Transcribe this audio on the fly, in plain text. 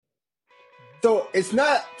it's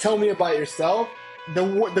not tell me about yourself.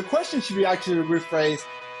 The question should be actually rephrased,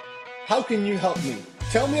 how can you help me?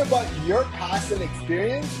 Tell me about your past and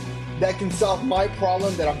experience that can solve my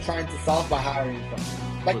problem that I'm trying to solve by hiring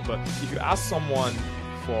someone. But if you ask someone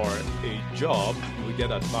for a job, you will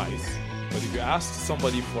get advice. But if you ask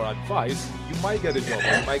somebody for advice, you might get a job,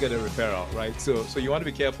 or you might get a referral, right? So you want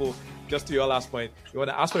to be careful. Just to your last point, you want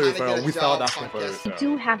to ask for a referral without asking for a referral. You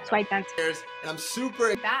do have to identify. And I'm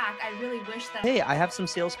super back. I really wish that. Hey, I have some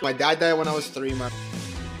sales. My dad died when I was 3 months.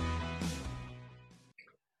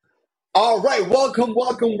 All right, welcome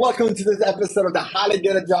to this episode of the How to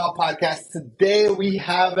Get a Job podcast. Today we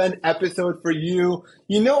have an episode for you.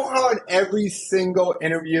 You know how in every single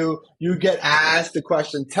interview you get asked the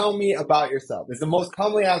question, tell me about yourself. It's the most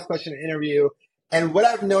commonly asked question in an interview. And what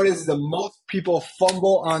I've noticed is that most people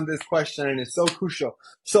fumble on this question, and it's so crucial.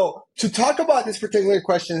 So to talk about this particular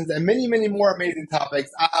questions and many, many more amazing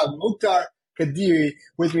topics, I have Mukhtar Kadiri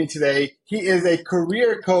with me today. He is a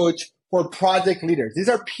career coach for project leaders. These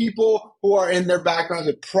are people who are in their backgrounds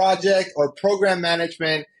with project or program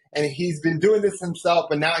management, and he's been doing this himself,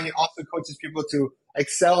 but now he also coaches people to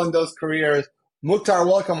excel in those careers. Mukhtar,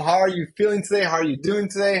 welcome. How are you feeling today? How are you doing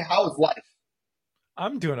today? How is life?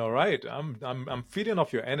 I'm doing all right. I'm feeding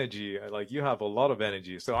off your energy. Like, you have a lot of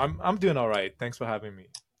energy, so I'm doing all right. Thanks for having me.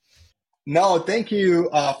 No, thank you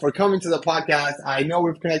for coming to the podcast. I know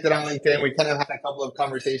we've connected on LinkedIn. We kind of had a couple of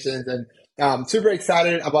conversations, and I'm super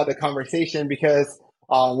excited about the conversation because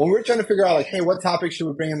when we're trying to figure out, like, hey, what topic should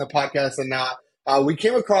we bring in the podcast and not, we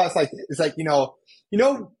came across, like, it's like, you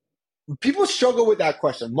know, people struggle with that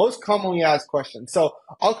question, most commonly asked question. So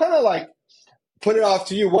I'll kind of like put it off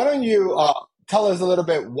to you. Why don't you tell us a little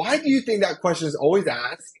bit, why do you think that question is always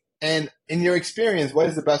asked? And in your experience, what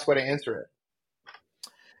is the best way to answer it?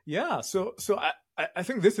 Yeah, so I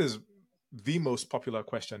think this is the most popular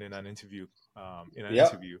question in an interview.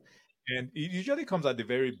 Interview, and it usually comes at the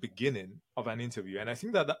very beginning of an interview. And I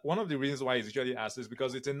think that one of the reasons why it's usually asked is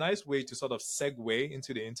because it's a nice way to sort of segue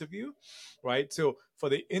into the interview, right? So for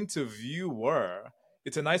the interviewer,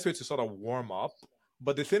 it's a nice way to sort of warm up.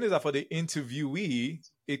 But the thing is that for the interviewee,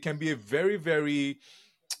 it can be a very, very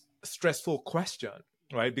stressful question,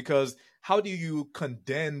 right? Because how do you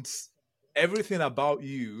condense everything about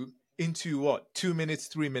you into what, 2 minutes,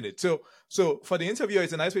 3 minutes? So for the interviewer,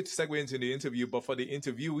 it's a nice way to segue into the interview, but for the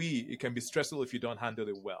interviewee, it can be stressful if you don't handle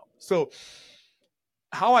it well. So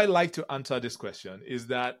how I like to answer this question is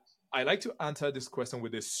that I like to answer this question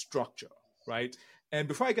with a structure, right? And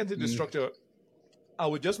before I get into the structure, I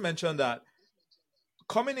would just mention that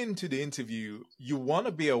coming into the interview, you want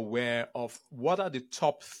to be aware of what are the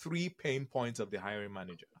top 3 pain points of the hiring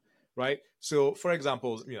manager, right? So, for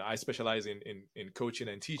example, I specialize in coaching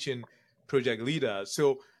and teaching project leaders.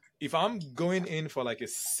 So if I'm going in for like a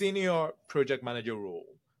senior project manager role,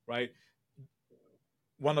 right,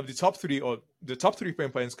 one of the top 3 or the top 3 pain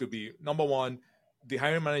points could be, number one, the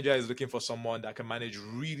hiring manager is looking for someone that can manage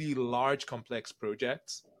really large, complex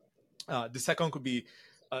projects. The second could be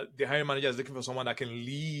the hiring manager is looking for someone that can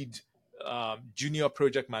lead junior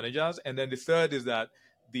project managers. And then the third is that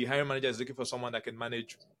the hiring manager is looking for someone that can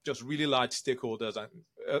manage just really large stakeholders and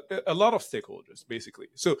a lot of stakeholders, basically.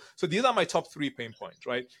 So these are my top 3 pain points,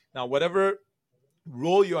 right? Now, whatever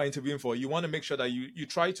role you are interviewing for, you want to make sure that you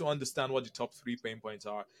try to understand what the top 3 pain points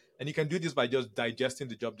are. And you can do this by just digesting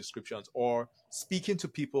the job descriptions or speaking to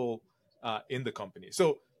people in the company.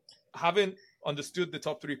 So having understood the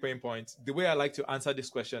top 3 pain points, the way I like to answer this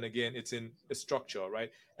question, again, it's in a structure, right?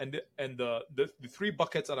 And the 3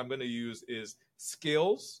 buckets that I'm going to use is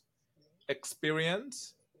skills,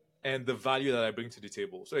 experience, and the value that I bring to the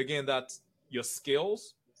table. So again, that's your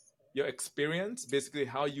skills, your experience, basically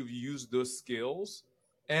how you've used those skills,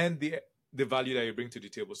 and the value that you bring to the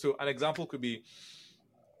table. So an example could be,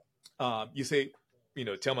 you say,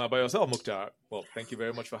 tell me about yourself, Mukhtar. Well, thank you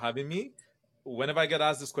very much for having me. Whenever I get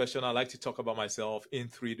asked this question, I like to talk about myself in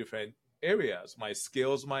 3 different areas: my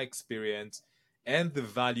skills, my experience, and the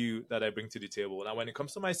value that I bring to the table. Now, when it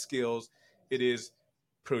comes to my skills, it is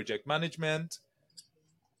project management,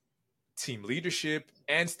 team leadership,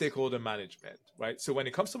 and stakeholder management, right? So when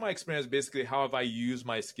it comes to my experience, basically, how have I used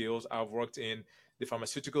my skills? I've worked in the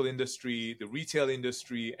pharmaceutical industry, the retail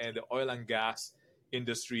industry, and the oil and gas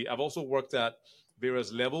industry. I've also worked at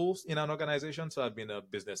various levels in an organization. So I've been a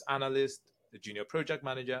business analyst, the junior project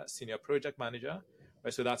manager, senior project manager,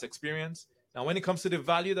 right? So that's experience. Now, when it comes to the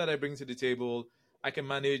value that I bring to the table, I can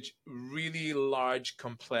manage really large,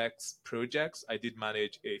 complex projects. I did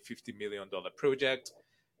manage a $50 million project.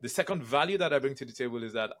 The second value that I bring to the table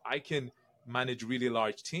is that I can manage really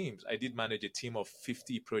large teams. I did manage a team of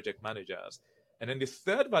 50 project managers. And then the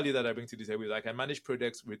third value that I bring to the table is I can manage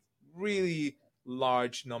projects with really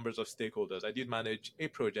large numbers of stakeholders. I did manage a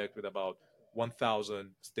project with about 1,000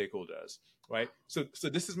 stakeholders, right? So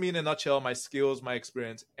this is me in a nutshell, my skills, my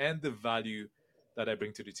experience, and the value that I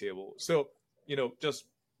bring to the table. So, just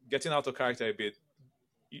getting out of character a bit,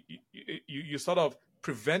 you sort of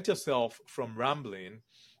prevent yourself from rambling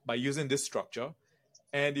by using this structure.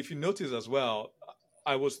 And if you notice as well,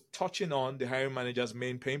 I was touching on the hiring manager's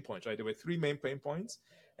main pain points, right? There were 3 main pain points.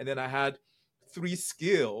 And then I had 3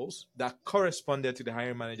 skills that corresponded to the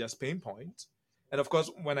hiring manager's pain point. And of course,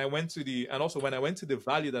 when I went to the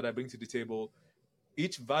value that I bring to the table,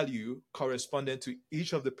 each value corresponded to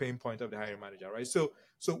each of the pain points of the hiring manager, right? So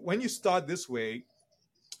when you start this way,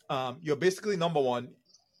 you're basically, number one,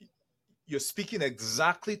 you're speaking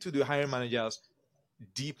exactly to the hiring manager's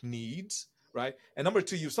deep needs, right? And number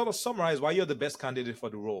 2, you sort of summarize why you're the best candidate for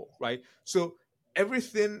the role, right? So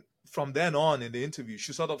everything from then on in the interview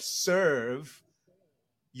should sort of serve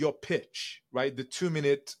your pitch, right? The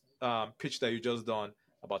 2-minute pitch that you just done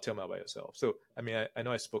about tell me about yourself. So, I mean, I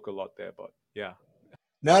know I spoke a lot there, but yeah.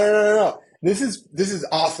 No. This is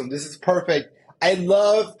awesome. This is perfect. I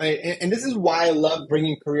love, and this is why I love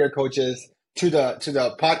bringing career coaches to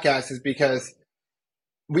the podcast, is because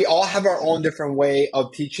we all have our own different way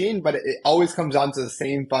of teaching, but it always comes down to the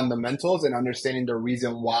same fundamentals and understanding the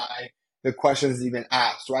reason why the question is even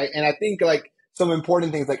asked, right? And I think like some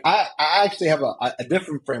important things, like I actually have a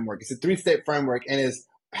different framework. It's a 3-step framework, and is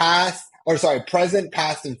present,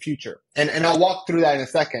 past, and future. And I'll walk through that in a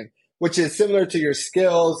second, which is similar to your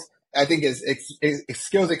skills. I think is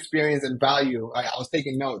skills, experience, and value. I was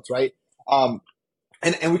taking notes, right?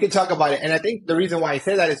 And we can talk about it. And I think the reason why I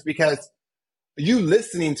say that is because you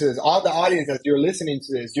listening to this, all the audience as you're listening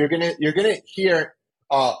to this, you're gonna hear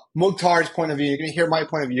Mukhtar's point of view. You're gonna hear my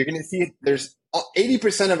point of view. You're gonna see there's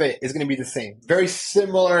 80% of it is gonna be the same, very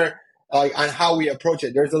similar, on how we approach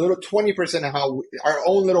it. There's a little 20% of how our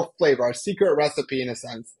own little flavor, our secret recipe in a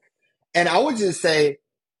sense. And I would just say,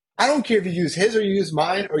 I don't care if you use his or you use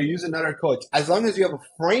mine or you use another coach, as long as you have a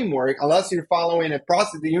framework, unless you're following a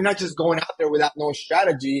process, you're not just going out there without no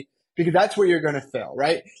strategy, because that's where you're gonna fail,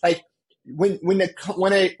 right? Like, when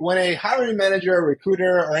a hiring manager, a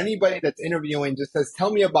recruiter, or anybody that's interviewing just says,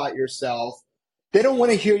 tell me about yourself, they don't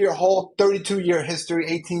want to hear your whole 32-year history,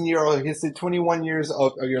 18-year-old history, 21 years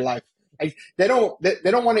of your life. Like, they don't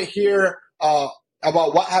want to hear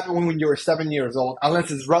about what happened when you were 7 years old,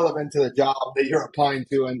 unless it's relevant to the job that you're applying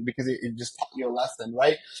to, and because it just taught you a lesson,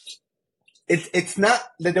 right? It's not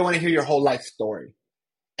that they want to hear your whole life story.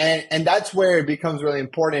 And that's where it becomes really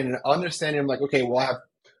important, and understanding, like, okay, well,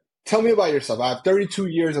 tell me about yourself. I have 32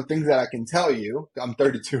 years of things that I can tell you. I'm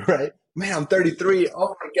 32, right? Man, I'm 33.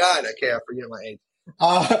 Oh my God. Okay, I forget my age.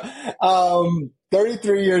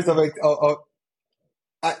 33 years of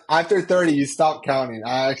after 30, you stop counting.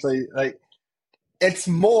 I actually, like, it's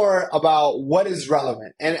more about what is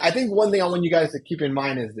relevant. And I think one thing I want you guys to keep in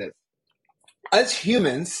mind is this. As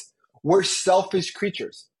humans, we're selfish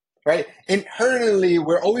creatures, right? Inherently,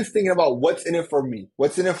 we're always thinking about what's in it for me,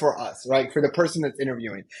 what's in it for us, right? For the person that's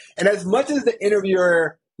interviewing. And as much as the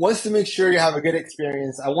interviewer wants to make sure you have a good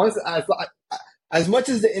experience, as much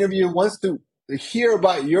as the interviewer wants to hear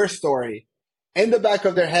about your story, in the back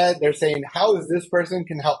of their head, they're saying, how is this person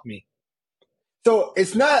can help me? So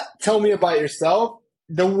it's not tell me about yourself.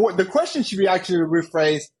 The question should be actually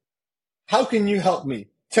rephrased, how can you help me?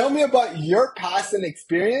 Tell me about your past and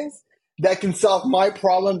experience that can solve my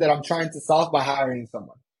problem that I'm trying to solve by hiring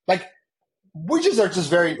someone. Like, we just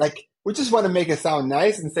want to make it sound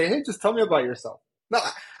nice and say, hey, just tell me about yourself. No,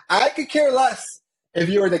 I could care less if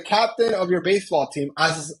you were the captain of your baseball team,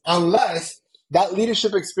 unless that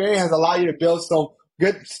leadership experience has allowed you to build some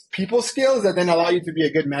good people skills that then allow you to be a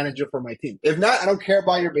good manager for my team. If not, I don't care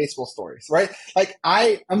about your baseball stories, right? Like,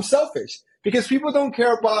 I'm selfish because people don't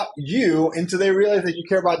care about you until they realize that you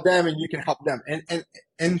care about them and you can help them.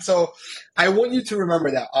 And so I want you to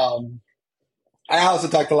remember that. I also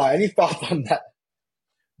talked a lot. Any thoughts on that?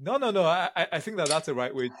 No. I think that's the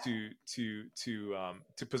right way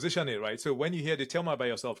to position it, right? So when you hear the tell me about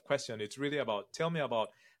yourself question, it's really about tell me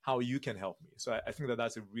about how you can help me. So I think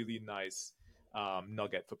that's a really nice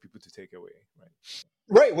nugget for people to take away, right?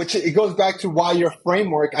 Right, which it goes back to why your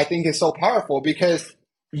framework, I think, is so powerful, because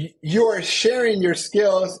you're sharing your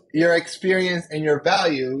skills, your experience, and your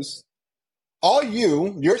values,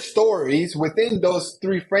 your stories within those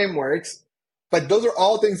 3 frameworks. But those are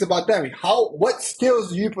all things about them. What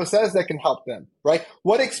skills do you possess that can help them, right?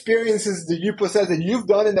 What experiences do you possess that you've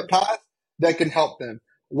done in the past that can help them?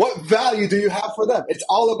 What value do you have for them? It's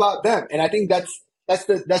all about them. And I think that's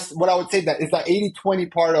that's what I would say, that is the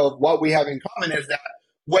 80-20 part of what we have in common, is that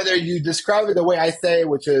whether you describe it the way I say,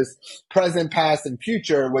 which is present, past, and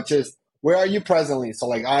future, which is where are you presently? So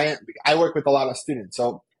like I work with a lot of students.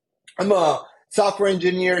 So I'm a software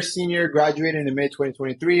engineer, senior, graduated in May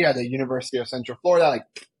 2023 at the University of Central Florida. Like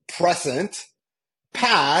present,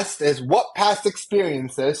 past is what past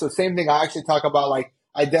experiences. So same thing. I actually talk about like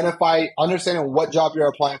understanding what job you're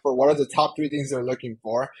applying for, what are the top 3 things they're looking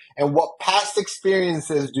for, and what past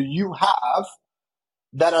experiences do you have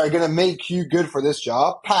that are going to make you good for this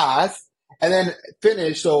job, past, and then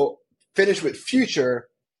finish. So finish with future.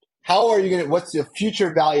 How are you going to, what's the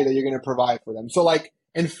future value that you're going to provide for them? So like,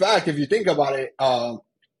 in fact, if you think about it,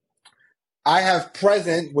 I have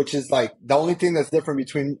present, which is like the only thing that's different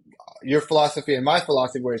between your philosophy and my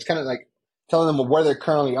philosophy, where it's kind of like telling them where they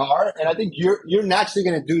currently are. And I think you're naturally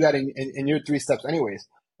going to do that in your 3 steps anyways.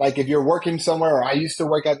 Like if you're working somewhere, or I used to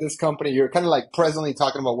work at this company, you're kind of like presently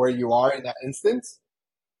talking about where you are in that instance.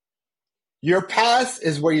 Your past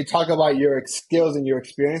is where you talk about your skills and your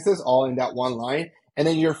experiences all in that one line. And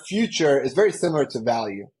then your future is very similar to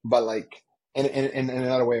value, but like in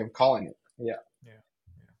another way of calling it. Yeah.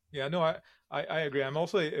 Yeah. No, I agree. I'm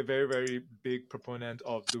also a very, very big proponent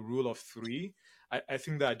of the rule of 3. I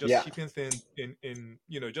think that just Yeah. keeping things in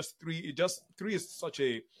just 3, just 3 is such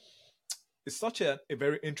a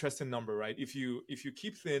very interesting number, right? If you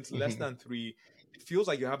keep things less than 3, it feels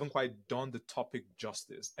like you haven't quite done the topic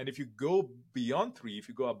justice. And if you go beyond 3, if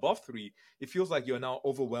you go above 3, it feels like you're now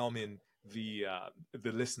overwhelming the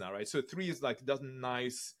listener, right? So 3 is like that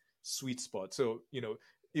nice sweet spot. So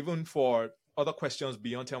even for other questions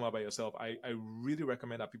beyond tell me about yourself, I really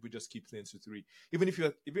recommend that people just keep things to 3. Even if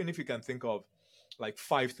you can think of like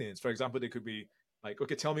 5 things. For example, they could be like,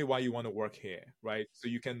 okay, tell me why you want to work here, right? So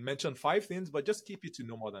you can mention 5 things, but just keep it to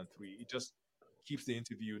no more than 3. It just keeps the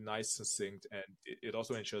interview nice, succinct, and it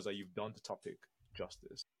also ensures that you've done the topic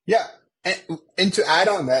justice. Yeah. And to add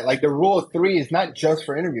on that, like the rule of 3 is not just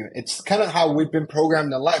for interviewing. It's kind of how we've been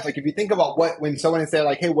programmed in life. Like if you think about when someone say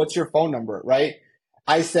like, hey, what's your phone number, right?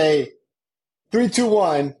 I say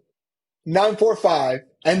 321-945.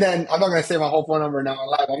 And then I'm not going to say my whole phone number now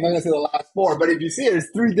live. I'm not going to say the last 4, but if you see it,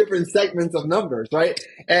 there's 3 different segments of numbers, right?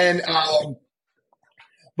 And,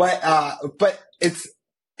 but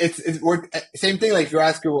we're same thing. Like if you're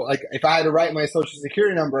asking, like if I had to write my social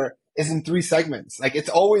security number, it's in 3 segments. Like it's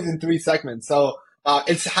always in 3 segments. So,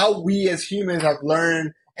 it's how we as humans have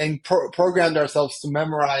learned and programmed ourselves to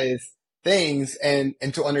memorize things and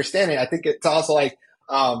to understand it. I think it's also like,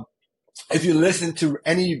 if you listen to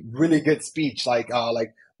any really good speech, like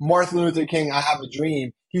Martin Luther King, I have a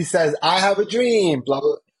dream. He says, I have a dream, blah,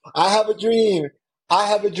 blah. I have a dream. I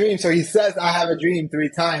have a dream. So he says, I have a dream 3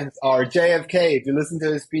 times. Or JFK, if you listen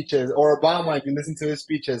to his speeches, or Obama, if you listen to his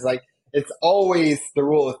speeches, like it's always the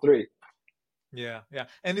rule of 3. Yeah.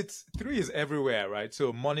 And 3 is everywhere, right?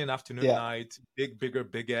 So morning, afternoon, night, bigger,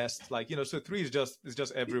 biggest, like, so 3 is just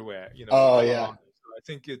everywhere, Oh, all yeah. around. So I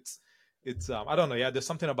think it's I don't know. Yeah. There's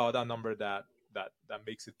something about that number that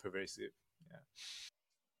makes it pervasive.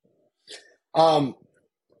 Yeah.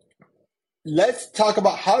 Let's talk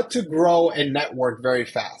about how to grow and network very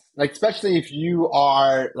fast. Like, especially if you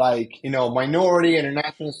are like, minority,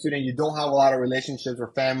 international student, you don't have a lot of relationships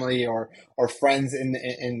or family or friends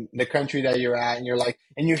in the country that you're at. And you're like,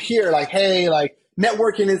 and you hear like, hey, like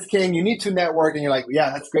networking is king. You need to network. And you're like, yeah,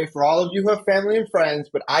 that's great for all of you who have family and friends,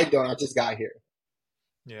 but I don't. I just got here.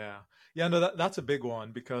 Yeah. No, that's a big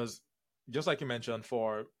one because just like you mentioned,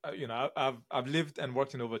 for I've lived and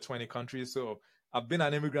worked in over 20 countries, so I've been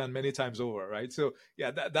an immigrant many times over, right? So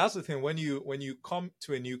yeah, that's the thing. When you come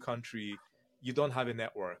to a new country, you don't have a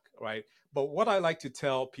network, right? But what I like to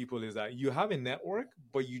tell people is that you have a network,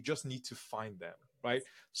 but you just need to find them, right?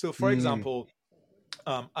 So for example,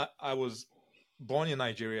 I was born in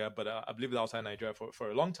Nigeria, but I've lived outside Nigeria for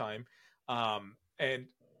a long time, and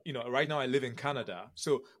right now I live in Canada.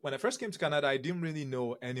 So when I first came to Canada, I didn't really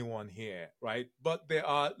know anyone here, right? But there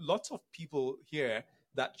are lots of people here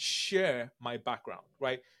that share my background,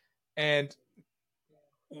 right? And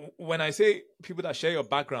when I say people that share your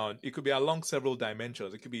background, it could be along several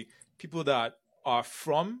dimensions. It could be people that are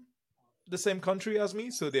from the same country as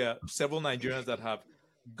me. So there are several Nigerians that have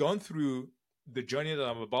gone through the journey that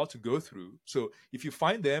I'm about to go through. So if you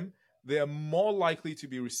find them, they are more likely to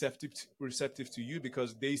be receptive to you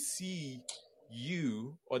because they see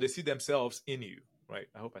you or they see themselves in you, right?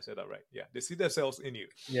 I hope I said that right. Yeah, they see themselves in you,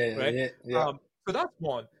 right? Yeah. So that's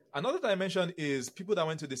one. Another dimension is people that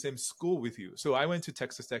went to the same school with you. So I went to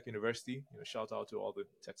Texas Tech University. Shout out to all the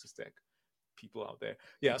Texas Tech people out there.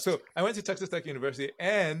 Yeah, so I went to Texas Tech University,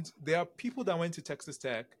 and there are people that went to Texas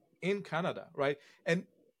Tech in Canada, right? And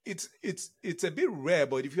it's a bit rare,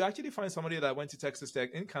 but if you actually find somebody that went to Texas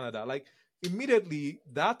Tech in Canada, like immediately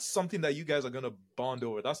that's something that you guys are going to bond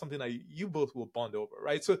over. That's something that you both will bond over,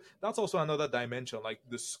 right? So that's also another dimension, like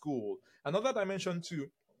the school. Another dimension to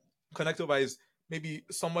connect over is maybe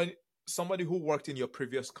somebody who worked in your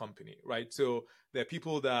previous company, right? So there are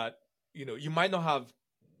people that you might not have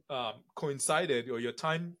coincided, or your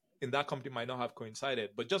time in that company might not have coincided,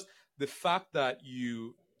 but just the fact that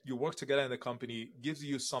you work together in the company gives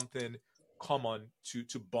you something common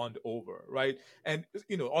to bond over, right? And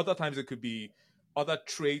other times it could be other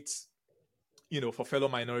traits. For fellow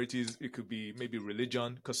minorities, it could be maybe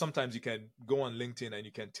religion, because sometimes you can go on LinkedIn and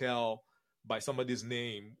you can tell by somebody's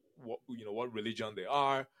name what religion they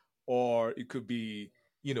are, or it could be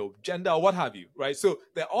gender, or what have you, right? So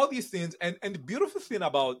there are all these things, and the beautiful thing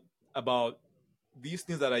about these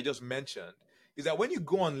things that I just mentioned is that when you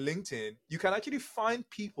go on LinkedIn, you can actually find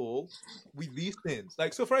people with these things.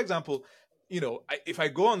 Like, so for example, if I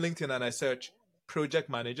go on LinkedIn and I search project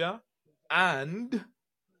manager and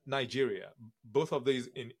Nigeria, both of these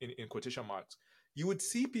in quotation marks, you would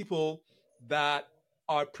see people that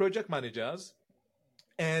are project managers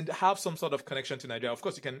and have some sort of connection to Nigeria. Of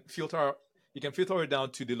course, you can filter it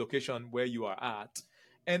down to the location where you are at.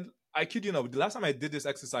 And I kid you not, the last time I did this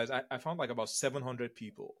exercise, I found like about 700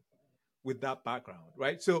 people with that background,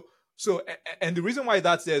 right? So and the reason why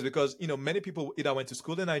that's there is because many people either went to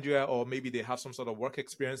school in Nigeria, or maybe they have some sort of work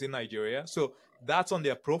experience in Nigeria. So that's on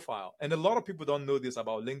their profile. And a lot of people don't know this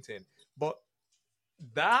about LinkedIn, but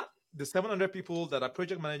the 700 people that are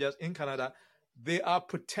project managers in Canada, they are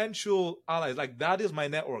potential allies. Like, that is my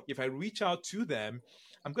network. If I reach out to them,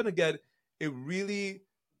 I'm going to get a really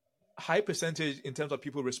high percentage in terms of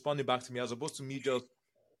people responding back to me, as opposed to me just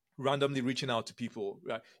randomly reaching out to people,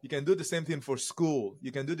 right? You can do the same thing for school.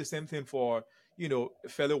 You can do the same thing for,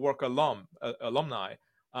 fellow work alumni.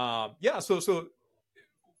 So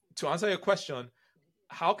to answer your question,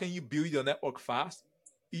 how can you build your network fast?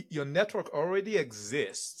 Your network already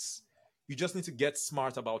exists. You just need to get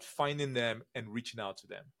smart about finding them and reaching out to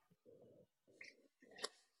them.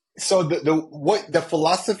 So the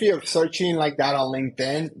philosophy of searching like that on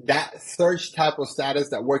LinkedIn, that search type of status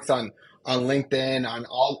that works on LinkedIn, on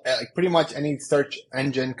all, like pretty much any search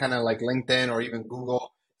engine, kind of like LinkedIn or even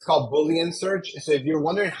Google, it's called Boolean search. So if you're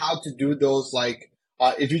wondering how to do those, like,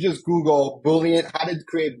 if you just Google Boolean, how to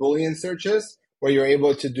create Boolean searches, where you're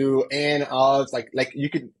able to do and of, like you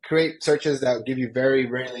could create searches that give you very,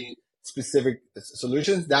 really specific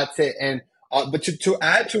solutions. That's it. And but to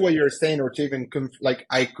add to what you're saying, or to even like,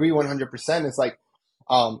 I agree 100%. It's like,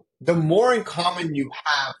 the more in common you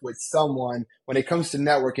have with someone when it comes to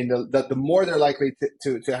networking, the more they're likely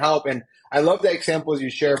to help. And I love the examples you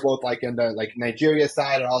share, both like in the like Nigeria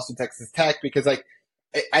side and also Texas Tech, because like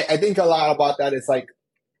I think a lot about that. It's like,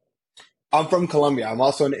 I'm from Colombia. I'm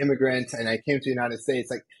also an immigrant, and I came to the United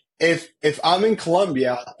States. Like, if I'm in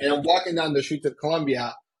Colombia and I'm walking down the streets of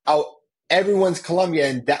Colombia, everyone's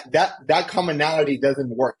Colombian. That commonality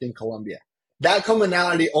doesn't work in Colombia. That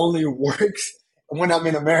commonality only works when I'm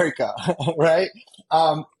in America, right?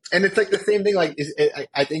 And it's like the same thing. Like,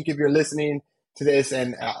 I think if you're listening to this,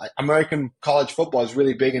 and American college football is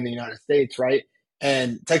really big in the United States, right?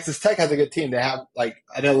 And Texas Tech has a good team. They have like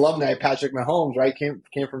an alumni, Patrick Mahomes, right?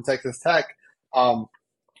 Came from Texas Tech.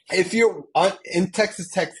 If you're in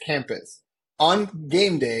Texas Tech's campus on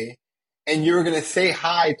game day, and you're going to say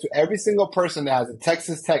hi to every single person that has a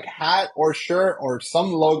Texas Tech hat or shirt or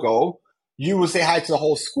some logo, you will say hi to the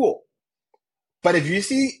whole school. But if you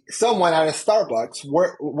see someone at a Starbucks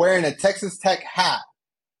wearing a Texas Tech hat,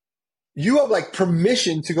 you have like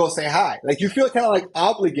permission to go say hi. Like, you feel kind of like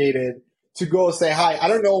obligated to go say hi. I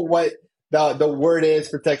don't know what the word is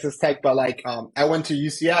for Texas Tech, but like, I went to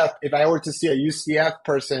UCF. If I were to see a UCF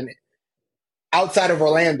person outside of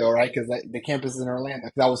Orlando, right? Because the campus is in Orlando,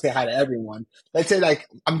 because I will say hi to everyone. Let's say like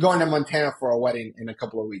I'm going to Montana for a wedding in a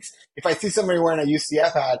couple of weeks. If I see somebody wearing a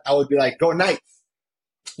UCF hat, I would be like, go Knights.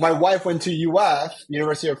 My wife went to UF,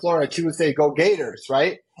 University of Florida. She would say, go Gators,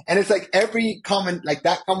 right? And it's like every comment like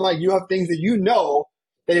that, like you have things that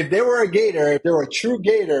that if they were a Gator, if they were a true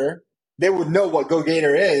Gator, they would know what Go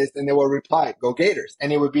Gator is, and they will reply, Go Gators.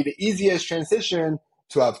 And it would be the easiest transition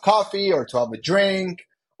to have coffee or to have a drink,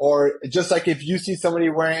 or just like if you see somebody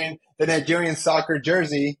wearing the Nigerian soccer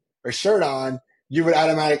jersey or shirt on, you would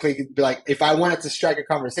automatically be like, if I wanted to strike a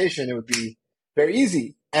conversation, it would be very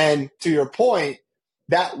easy. And to your point,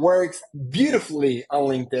 that works beautifully on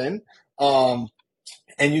LinkedIn.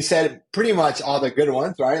 And you said pretty much all the good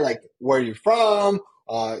ones, right? Like where you're from,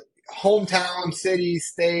 hometown, city,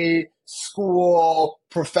 state, school,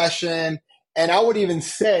 profession. And I would even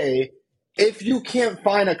say, if you can't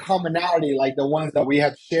find a commonality like the ones that we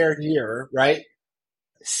have shared here, right?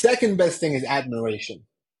 Second best thing is admiration.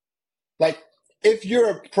 Like, if you're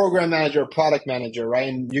a program manager, product manager, right,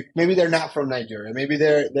 and maybe they're not from Nigeria, maybe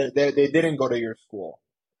they didn't go to your school,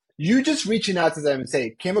 you just reaching out to them and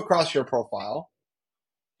say, came across your profile,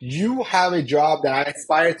 you have a job that I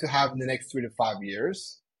aspire to have in the next 3 to 5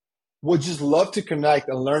 years. Would just love to connect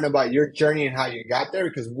and learn about your journey and how you got there,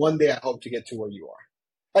 because one day I hope to get to where you are.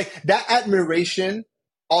 Like, that admiration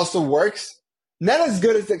also works. Not as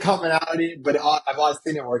good as the commonality, but I've always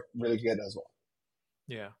seen it work really good as well.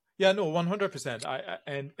 Yeah. Yeah, no, 100%.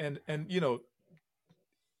 And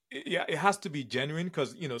yeah, it has to be genuine,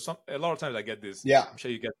 because a lot of times I get this. Yeah. I'm sure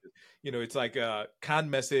you get this. It's like a canned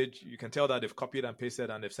message. You can tell that they've copied and pasted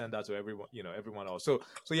and they've sent that to everyone else. So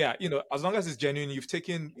yeah, as long as it's genuine, you've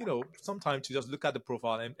taken some time to just look at the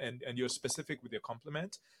profile, and you're specific with your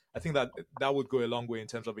compliment. I think that would go a long way in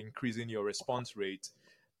terms of increasing your response rate.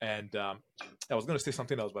 And I was going to say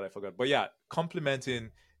something else, but I forgot. But yeah, complimenting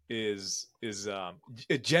is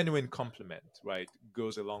a genuine compliment, right?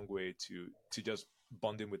 Goes a long way to just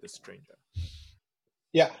bonding with a stranger.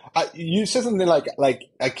 Yeah, you said something like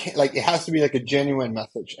I can't, like, it has to be like a genuine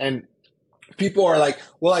message, and people are like,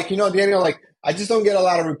 well, like, Daniel, like, I just don't get a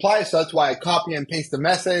lot of replies, so that's why I copy and paste the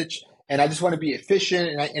message, and I just want to be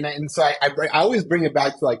efficient, and so I always bring it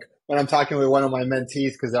back to, like, when I'm talking with one of my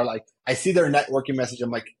mentees, because they're like, I see their networking message,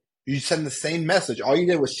 I'm like, you send the same message, all you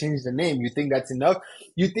did was change the name. You think that's enough?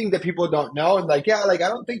 You think that people don't know? And like, yeah, like, I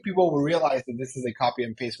don't think people will realize that this is a copy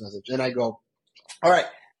and paste message. And I go, all right,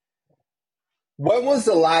 when was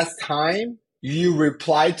the last time you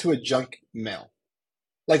replied to a junk mail?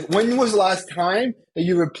 Like, when was the last time that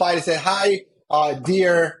you replied and said, hi,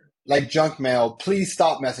 dear, like, junk mail, please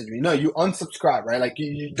stop messaging me? No, you unsubscribe, right? Like,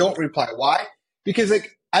 you don't reply. Why? Because,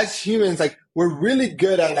 like, as humans, like, we're really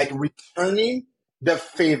good at, like, returning the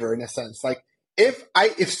favor, in a sense. Like, if I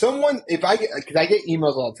get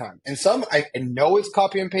emails all the time, and some I know it's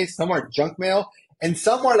copy and paste, some are junk mail, and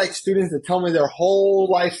some are like students that tell me their whole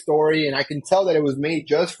life story, and I can tell that it was made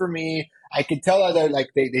just for me. I can tell that they're like,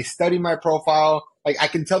 they study my profile. Like, I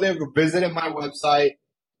can tell they've visited my website.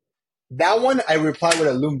 That one, I reply with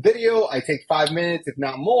a Loom video. I take 5 minutes, if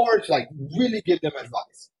not more, to, like, really give them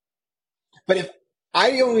advice. But if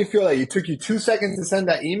I only feel like it took you 2 seconds to send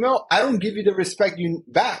that email, I don't give you the respect you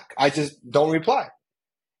back. I just don't reply.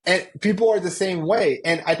 And people are the same way.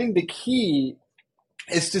 And I think the key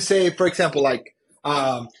is to say, for example, like,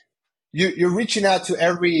 you're reaching out to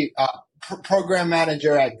every program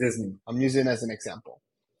manager at Disney. I'm using it as an example.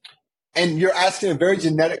 And you're asking a very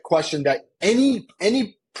generic question that any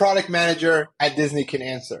product manager at Disney can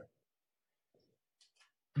answer.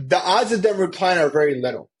 The odds of them replying are very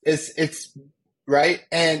little. It's right.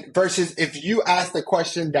 And versus if you ask the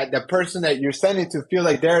question that the person that you're sending to feel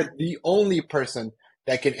like they're the only person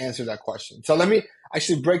that can answer that question. So let me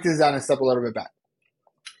actually break this down and step a little bit back.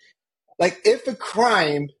 Like, if a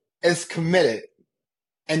crime is committed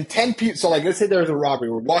and 10 people, so like, let's say there's a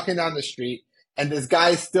robbery, we're walking down the street and this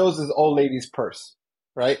guy steals this old lady's purse,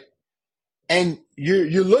 right? And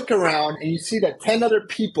you look around and you see that 10 other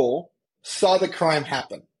people saw the crime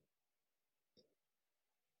happen.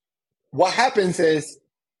 What happens is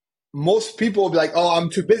most people will be like, oh, I'm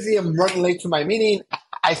too busy, I'm running late to my meeting,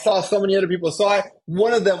 I saw so many other people saw it.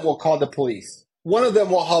 One of them will call the police. One of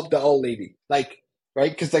them will help the old lady. Like,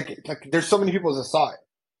 right? Because like there's so many people that saw it.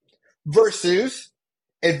 Versus,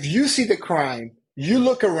 if you see the crime, you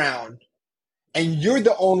look around, and you're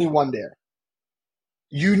the only one there,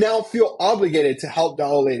 you now feel obligated to help the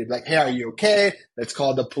old lady. Like, hey, are you okay? Let's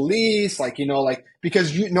call the police. Like,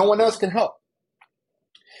 because no one else can help.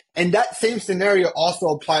 And that same scenario also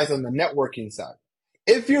applies on the networking side.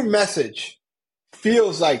 If your message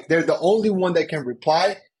feels like they're the only one that can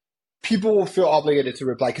reply, people will feel obligated to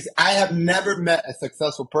reply. Because I have never met a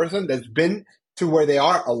successful person that's been to where they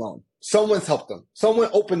are alone. Someone's helped them. Someone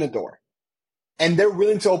opened the door. And they're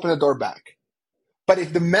willing to open the door back. But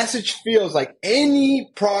if the message feels like any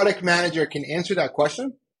product manager can answer that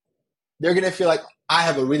question, they're going to feel like, I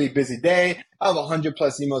have a really busy day. I have 100+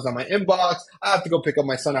 emails on my inbox. I have to go pick up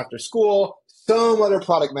my son after school. Some other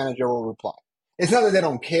product manager will reply. It's not that they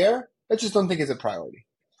don't care. I just don't think it's a priority.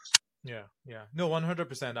 Yeah. No,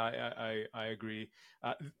 100%. I agree.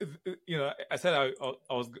 I said I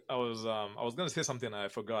was going to say something and I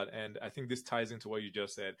forgot, and I think this ties into what you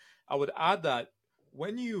just said. I would add that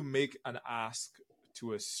when you make an ask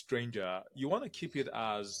to a stranger, you want to keep it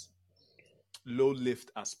as low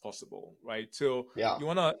lift as possible, right? So you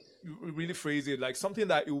want to really phrase it like something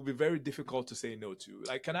that it will be very difficult to say no to.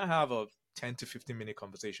 Like, can I have a 10 to 15-minute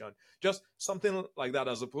conversation, just something like that,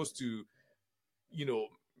 as opposed to,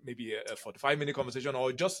 maybe a 45-minute conversation,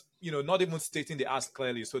 or just, not even stating the ask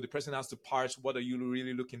clearly. So the person has to parse, what are you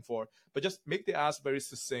really looking for? But just make the ask very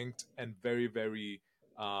succinct and very, very,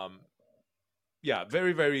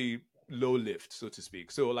 very, very low lift, so to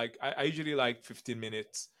speak. So like, I usually like 15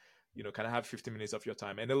 minutes, can I have 15 minutes of your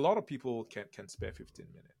time? And a lot of people can spare 15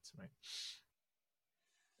 minutes, right?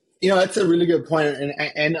 That's a really good point.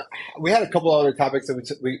 And we had a couple other topics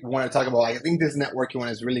that we want to talk about. I think this networking one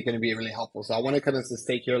is really going to be really helpful. So I want to kind of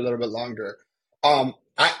stay here a little bit longer.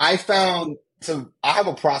 I found I have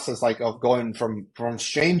a process like of going from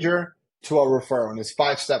stranger to a referral, and it's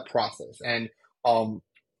 5-step process. And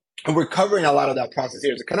we're covering a lot of that process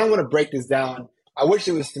here. So kind of want to break this down. I wish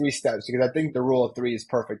it was 3 steps, because I think the rule of 3 is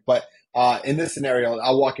perfect. But in this scenario,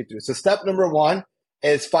 I'll walk you through. So step number 1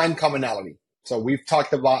 is find commonality. So we've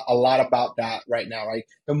talked about a lot about that right now, right?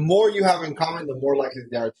 The more you have in common, the more likely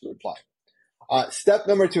they are to reply. Step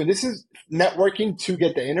number 2, and this is networking to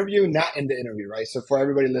get the interview, not in the interview, right? So for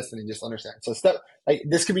everybody listening, just understand. So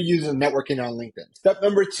this could be used in networking on LinkedIn. Step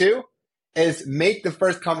number 2 is make the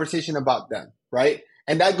first conversation about them, right?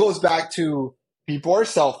 And that goes back to people are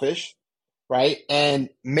selfish, right? And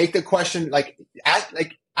make the question I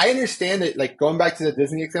understand that, like going back to the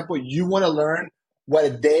Disney example, you want to learn what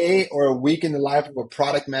a day or a week in the life of a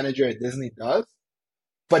product manager at Disney does,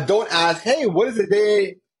 but don't ask, hey, what is a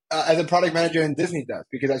day as a product manager in Disney does?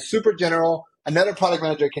 Because that's super general. Another product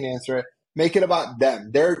manager can answer it. Make it about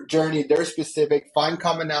them, their journey, their specific, find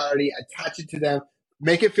commonality, attach it to them,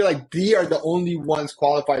 make it feel like they are the only ones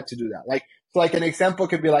qualified to do that. Like an example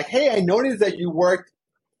could be like, hey, I noticed that you worked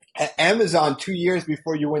at Amazon 2 years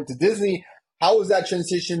before you went to Disney. How was that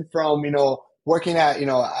transition from, working at,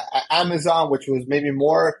 Amazon, which was maybe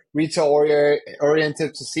more retail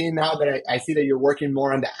oriented, to seeing now that I see that you're working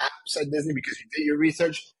more on the apps at Disney because you did your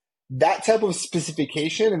research? That type of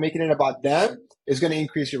specification and making it about them is going to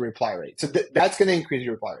increase your reply rate. So that's going to increase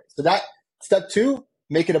your reply rate. So that step 2,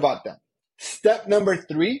 make it about them. Step number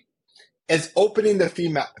 3 is opening the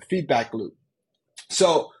feedback loop.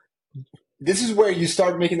 So this is where you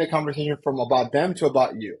start making the conversation from about them to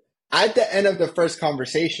about you. At the end of the first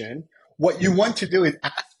conversation, what you want to do is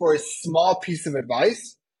ask for a small piece of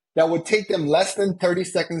advice that would take them less than 30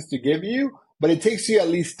 seconds to give you, but it takes you at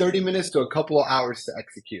least 30 minutes to a couple of hours to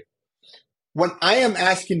execute. When I am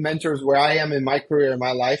asking mentors where I am in my career, in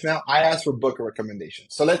my life now, I ask for book recommendations.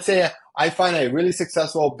 So let's say I find a really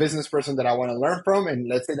successful business person that I want to learn from, and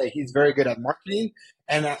let's say that he's very good at marketing.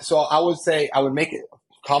 And so I would say, I would make it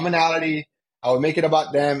commonality. I would make it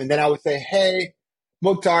about them. And then I would say, hey,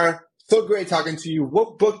 Mukhtar, so great talking to you.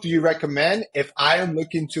 What book do you recommend if I am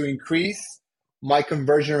looking to increase my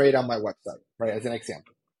conversion rate on my website, right? As an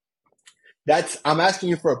example. I'm asking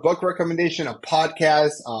you for a book recommendation, a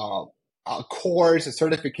podcast, a course, a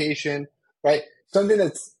certification, right? Something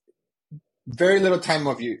that's very little time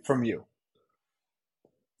from you.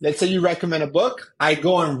 Let's say you recommend a book. I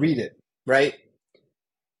go and read it, right?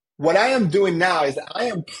 What I am doing now is I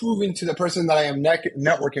am proving to the person that I am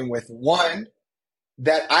networking with, one,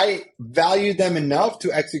 that I value them enough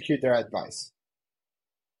to execute their advice,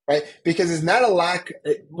 right? Because it's not a lack.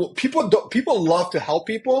 People love to help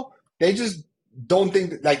people. They just don't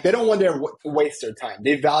think they don't want to waste their time.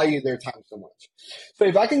 They value their time so much. So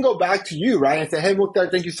if I can go back to you, right, and say, hey, Mukhtar,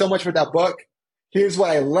 thank you so much for that book. Here's what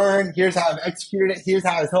I learned. Here's how I've executed it. Here's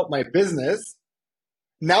how it's helped my business.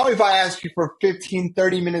 Now, if I ask you for 15,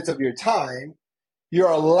 30 minutes of your time, you're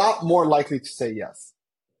a lot more likely to say yes.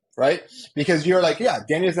 Right? Because you're like, yeah,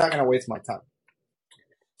 Daniel's not going to waste my time.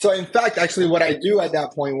 So in fact, actually what I do at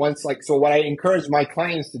that point, so what I encourage my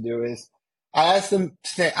clients to do is I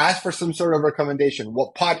ask for some sort of recommendation.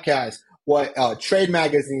 What podcast, what trade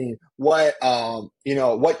magazine, what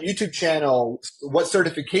YouTube channel, what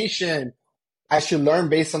certification I should learn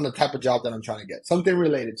based on the type of job that I'm trying to get. Something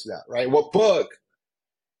related to that, right? What book?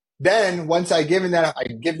 Then once I give them that,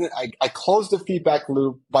 I close the feedback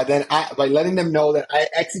loop by letting them know that I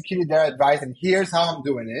executed their advice and here's how I'm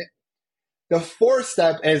doing it. The 4th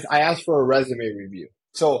step is I ask for a resume review.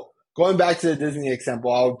 So going back to the Disney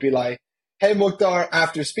example, I would be like, hey, Mukhtar,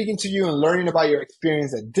 after speaking to you and learning about your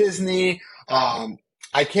experience at Disney,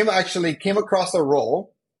 I came across a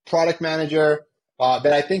role, product manager,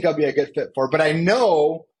 that I think I'll be a good fit for. But I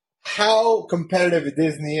know how competitive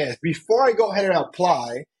Disney is. Before I go ahead and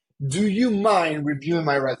apply, do you mind reviewing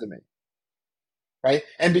my resume? Right?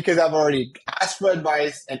 And because I've already asked for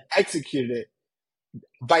advice and executed it,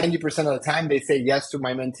 by 90% of the time they say yes to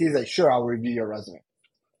my mentees, like, sure, I'll review your resume.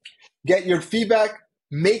 Get your feedback,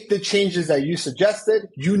 make the changes that you suggested.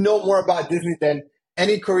 You know more about Disney than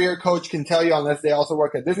any career coach can tell you, unless they also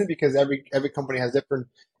work at Disney, because every company has different,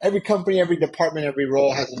 every company, every department, every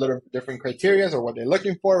role has a little different criteria or what they're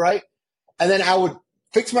looking for, right? And then I would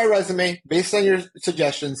fix my resume based on your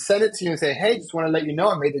suggestions, send it to you and say, hey, just want to let you know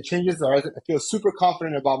I made the changes. I feel super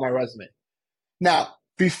confident about my resume. Now,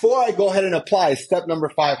 before I go ahead and apply, step number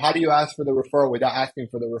 5, how do you ask for the referral without asking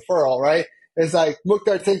for the referral, right? It's like,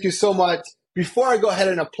 Mukhtar, thank you so much. Before I go ahead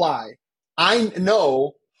and apply, I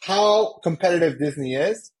know how competitive Disney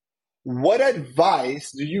is. What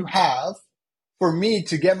advice do you have for me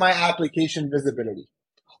to get my application visibility?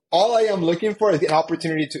 All I am looking for is an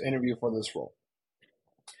opportunity to interview for this role.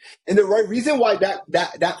 And the right reason why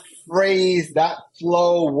that phrase, that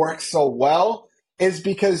flow works so well is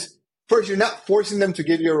because, first, you're not forcing them to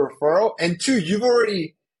give you a referral. And 2, you've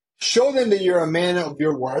already shown them that you're a man of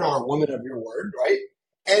your word or a woman of your word, right?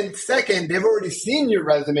 And second, they've already seen your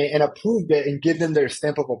resume and approved it and give them their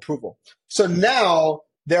stamp of approval. So now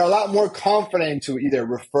they're a lot more confident to either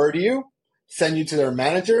refer to you, send you to their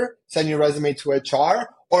manager, send your resume to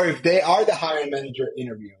HR, or if they are the hiring manager,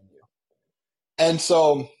 interviewing you. And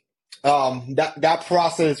so that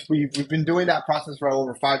process, we've been doing that process for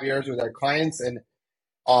over 5 years with our clients. And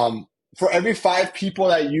for every 5 people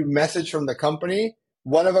that you message from the company,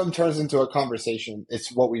 one of them turns into a conversation.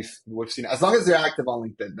 It's what we've seen. As long as they're active on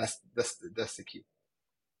LinkedIn, that's the key.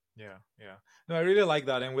 Yeah. No, I really like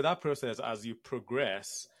that. And with that process, as you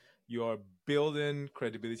progress, you're building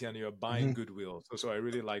credibility and you're buying goodwill. So I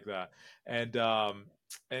really like that. And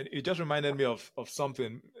it just reminded me of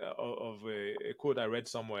something, of a quote I read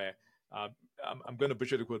somewhere. I'm going to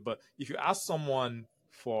butcher the quote, but if you ask someone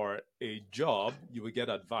for a job, you will get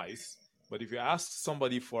advice. But if you ask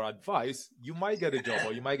somebody for advice, you might get a job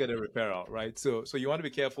or you might get a referral, right? So you want to be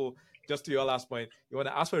careful. Just to your last point, you want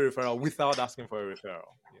to ask for a referral without asking for a referral,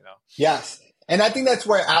 Yes. And I think that's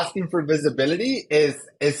where asking for visibility is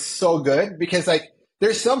so good, because like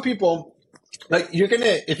there's some people, like you're going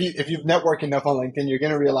to, if you've networked enough on LinkedIn, you're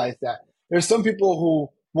going to realize that there's some people who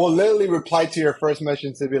will literally reply to your first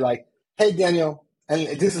message to be like, hey, Daniel, and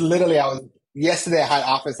this is literally, yesterday I had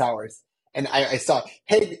office hours and I saw,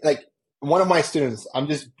 hey, like one of my students, I'm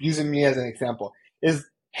just using me as an example, is,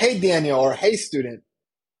 hey, Daniel, or hey, student,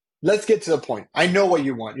 let's get to the point. I know what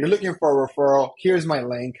you want. You're looking for a referral. Here's my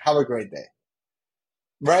link. Have a great day.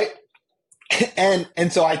 Right?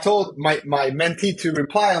 And so I told my mentee to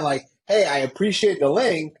reply. I'm like, hey, I appreciate the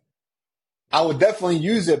link. I would definitely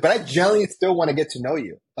use it, but I generally still want to get to know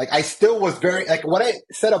you. Like I still was very, like what I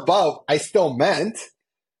said above, I still meant.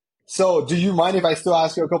 So do you mind if I still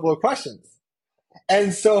ask you a couple of questions?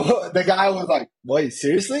 And so the guy was like, wait,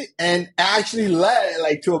 seriously? And actually led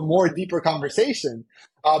like to a more deeper conversation.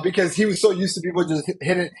 Because he was so used to people just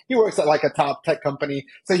hitting, he works at like a top tech company.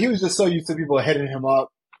 So he was just so used to people hitting him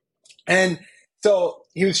up. And so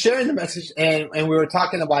he was sharing the message and we were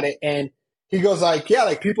talking about it. And he goes like, yeah,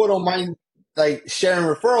 like people don't mind like sharing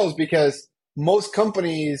referrals because most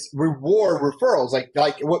companies reward referrals. Like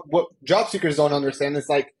what job seekers don't understand is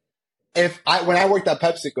like, when I worked at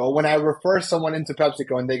PepsiCo, when I refer someone into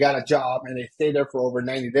PepsiCo and they got a job and they stay there for over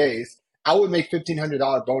 90 days, I would make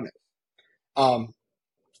 $1,500 bonus.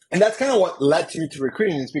 And that's kind of what led me to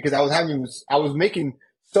recruiting, is because I was making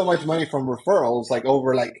so much money from referrals, I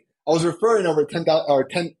was referring over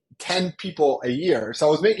 10 people a year. So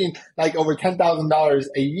I was making like over $10,000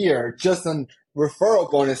 a year just on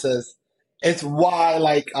referral bonuses. It's why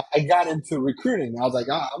like I got into recruiting. I was like,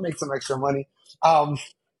 I'll make some extra money.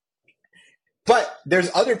 But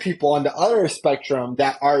there's other people on the other spectrum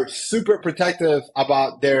that are super protective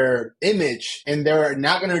about their image, and they're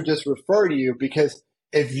not going to just refer to you because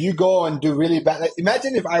if you go and do really bad, like,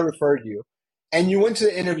 imagine if I referred you and you went to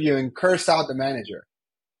the interview and cursed out the manager.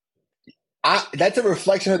 That's a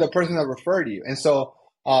reflection of the person that referred you. And so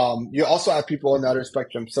you also have people on the other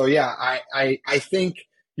spectrum. So yeah, I think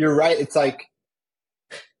you're right. It's like,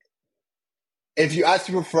 if you ask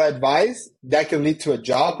people for advice, that can lead to a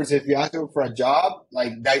job. Because if you ask people for a job,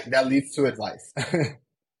 like that leads to advice.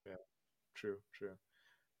 Yeah, true.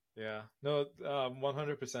 Yeah, no,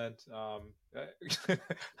 100%.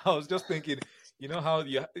 I was just thinking, how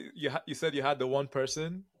you said you had the one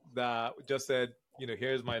person that just said,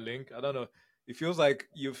 here's my link. I don't know. It feels like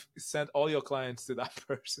you've sent all your clients to that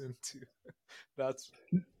person too. That's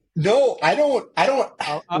No, I don't.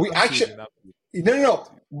 We actually, no.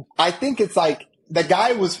 I think it's like the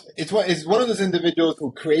guy it's one of those individuals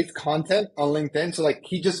who creates content on LinkedIn. So like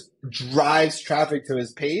he just drives traffic to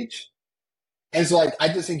his page. And so like, I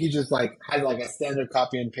just think he just like had like a standard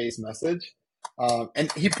copy and paste message.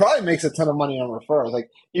 And he probably makes a ton of money on referrals. Like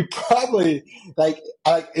he probably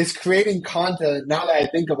is creating content. Now that I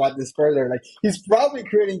think about this further, like he's probably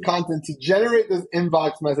creating content to generate those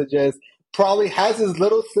inbox messages. Probably has his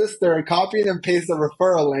little sister copy and paste the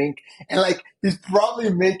referral link, and like he's probably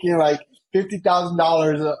making like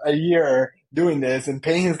 $50,000 a year doing this, and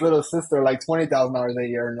paying his little sister like $20,000 a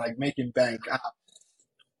year, and like making bank.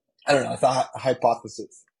 I don't know. It's a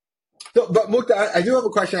hypothesis. So, but Mukta, I do have a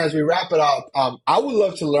question as we wrap it up. I would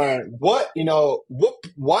love to learn why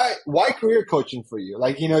career coaching for you?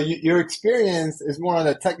 Like, your experience is more on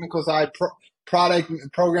the technical side, product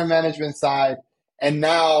program management side, and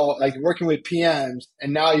now like working with PMs,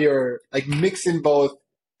 and now you're like mixing both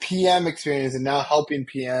PM experience and now helping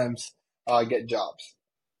PMs get jobs.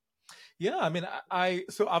 Yeah, I mean,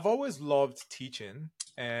 so I've always loved teaching,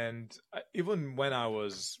 and even when I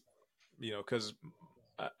was, because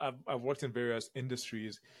I've worked in various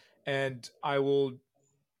industries, and I will,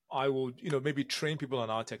 maybe train people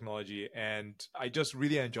on our technology, and I just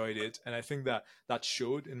really enjoyed it, and I think that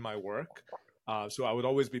showed in my work. So I would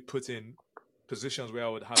always be put in positions where I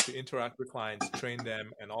would have to interact with clients, train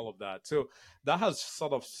them, and all of that. So that has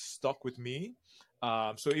sort of stuck with me.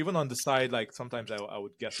 So even on the side, like sometimes I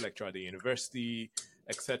would guest lecture at the university,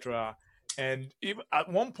 etc. And even at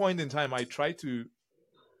one point in time, I tried to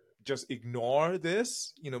just ignore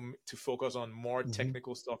this, to focus on more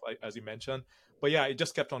technical stuff, as you mentioned. But yeah, it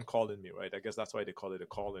just kept on calling me, right? I guess that's why they call it a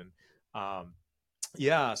calling.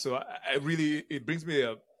 Yeah, so I really, it brings me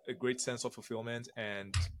a great sense of fulfillment,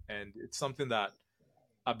 and it's something that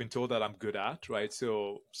I've been told that I'm good at, right?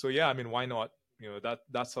 So yeah, I mean, why not?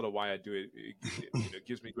 That's sort of why I do it. It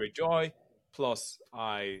gives me great joy. Plus,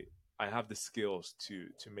 I have the skills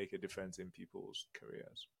to make a difference in people's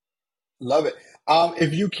careers. Love it.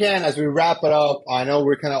 If you can, as we wrap it up, I know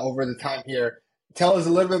we're kind of over the time here. Tell us a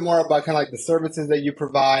little bit more about kind of like the services that you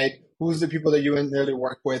provide, who's the people that you really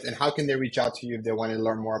work with, and how can they reach out to you if they want to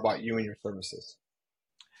learn more about you and your services?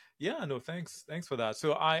 Yeah, no, thanks for that.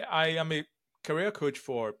 So I am a career coach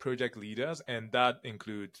for project leaders, and that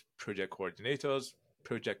includes project coordinators,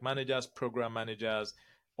 project managers, program managers,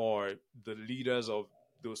 or the leaders of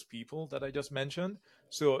those people that I just mentioned.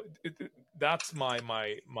 So that's my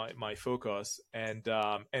focus, and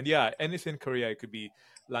yeah, anything career, it could be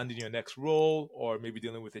landing your next role, or maybe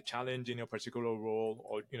dealing with a challenge in your particular role,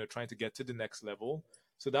 or trying to get to the next level.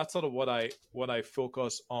 So that's sort of what I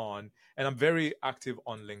focus on, and I'm very active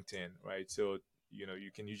on LinkedIn, right? So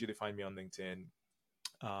you can usually find me on LinkedIn.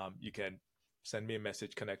 You can send me a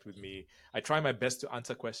message, connect with me. I try my best to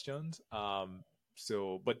answer questions.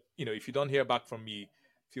 But if you don't hear back from me,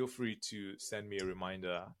 feel free to send me a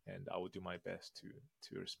reminder, and I will do my best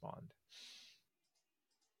to respond.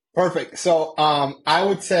 Perfect. So I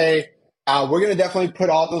would say we're going to definitely put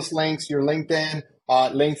all those links, your LinkedIn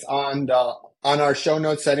links on our show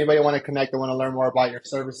notes. So anybody want to connect and want to learn more about your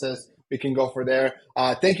services, we can go for there.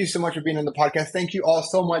 Thank you so much for being on the podcast. Thank you all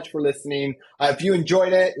so much for listening. If you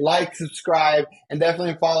enjoyed it, like, subscribe, and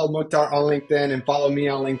definitely follow Mukhtar on LinkedIn and follow me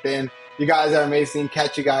on LinkedIn. You guys are amazing.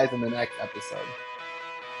 Catch you guys in the next episode.